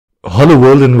Hello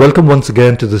world, and welcome once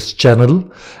again to this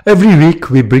channel. Every week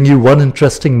we bring you one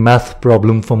interesting math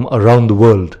problem from around the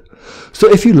world. So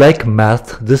if you like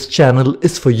math, this channel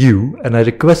is for you, and I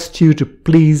request you to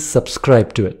please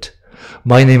subscribe to it.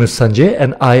 My name is Sanjay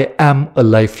and I am a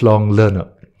lifelong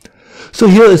learner. So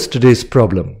here is today's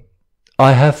problem.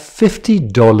 I have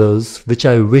 $50 which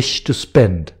I wish to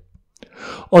spend.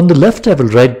 On the left I will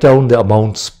write down the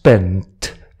amount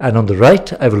spent, and on the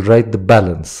right I will write the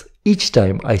balance each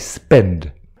time I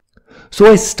spend.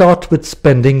 So I start with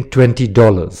spending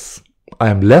 $20. I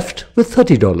am left with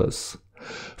 $30.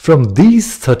 From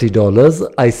these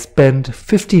 $30 I spend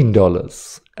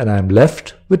 $15 and I am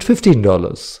left with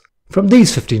 $15. From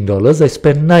these $15 I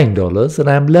spend $9 and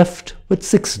I am left with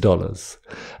 $6.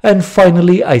 And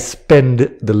finally I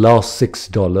spend the last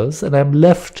 $6 and I am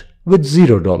left with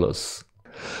 $0.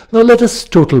 Now let us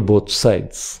total both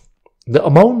sides. The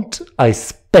amount I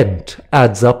spent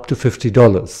adds up to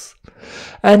 $50.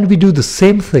 And we do the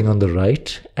same thing on the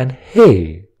right, and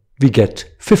hey, we get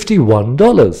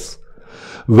 $51.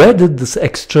 Where did this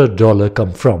extra dollar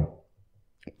come from?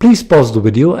 Please pause the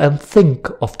video and think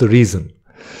of the reason.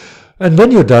 And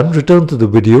when you're done, return to the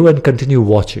video and continue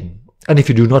watching. And if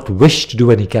you do not wish to do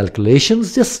any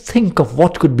calculations, just think of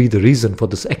what could be the reason for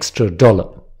this extra dollar.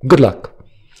 Good luck.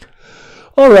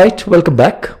 Alright, welcome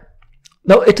back.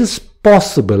 Now it is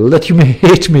possible that you may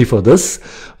hate me for this,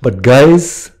 but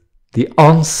guys, the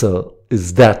answer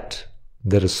is that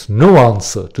there is no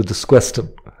answer to this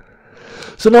question.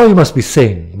 So now you must be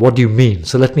saying, what do you mean?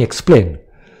 So let me explain.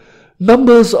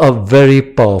 Numbers are very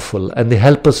powerful and they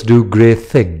help us do great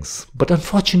things, but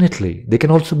unfortunately they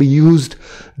can also be used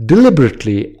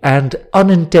deliberately and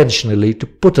unintentionally to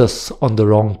put us on the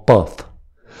wrong path.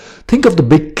 Think of the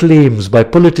big claims by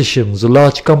politicians or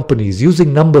large companies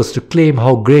using numbers to claim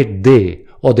how great they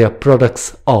or their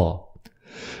products are.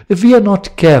 If we are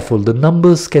not careful, the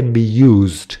numbers can be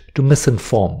used to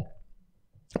misinform.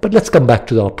 But let's come back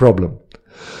to our problem.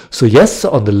 So yes,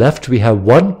 on the left we have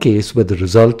one case where the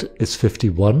result is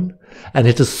 51, and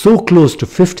it is so close to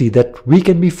 50 that we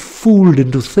can be fooled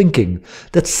into thinking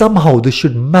that somehow this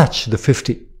should match the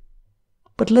 50.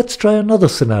 But let's try another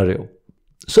scenario.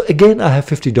 So again I have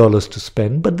 $50 to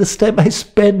spend, but this time I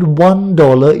spend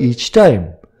 $1 each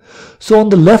time. So on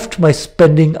the left my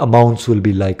spending amounts will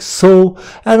be like so,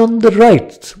 and on the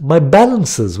right my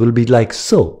balances will be like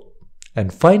so.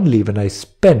 And finally when I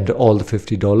spend all the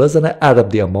 $50 and I add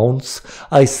up the amounts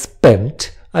I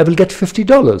spent, I will get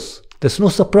 $50. There's no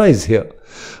surprise here.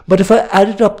 But if I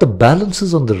added up the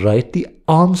balances on the right, the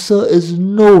answer is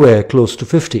nowhere close to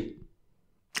 50.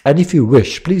 And if you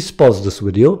wish, please pause this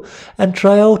video and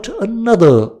try out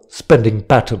another spending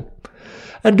pattern.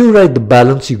 And do write the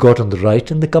balance you got on the right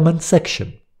in the comment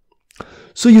section.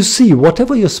 So you see,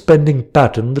 whatever your spending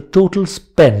pattern, the total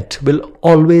spent will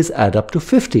always add up to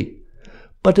 50.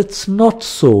 But it's not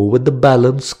so with the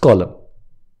balance column.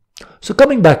 So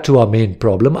coming back to our main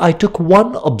problem, I took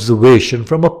one observation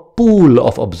from a pool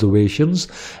of observations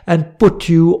and put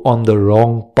you on the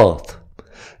wrong path.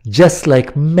 Just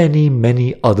like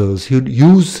many others who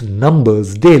use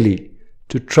numbers daily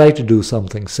to try to do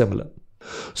something similar.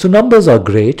 So numbers are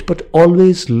great, but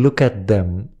always look at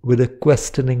them with a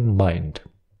questioning mind.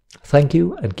 Thank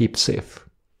you and keep safe.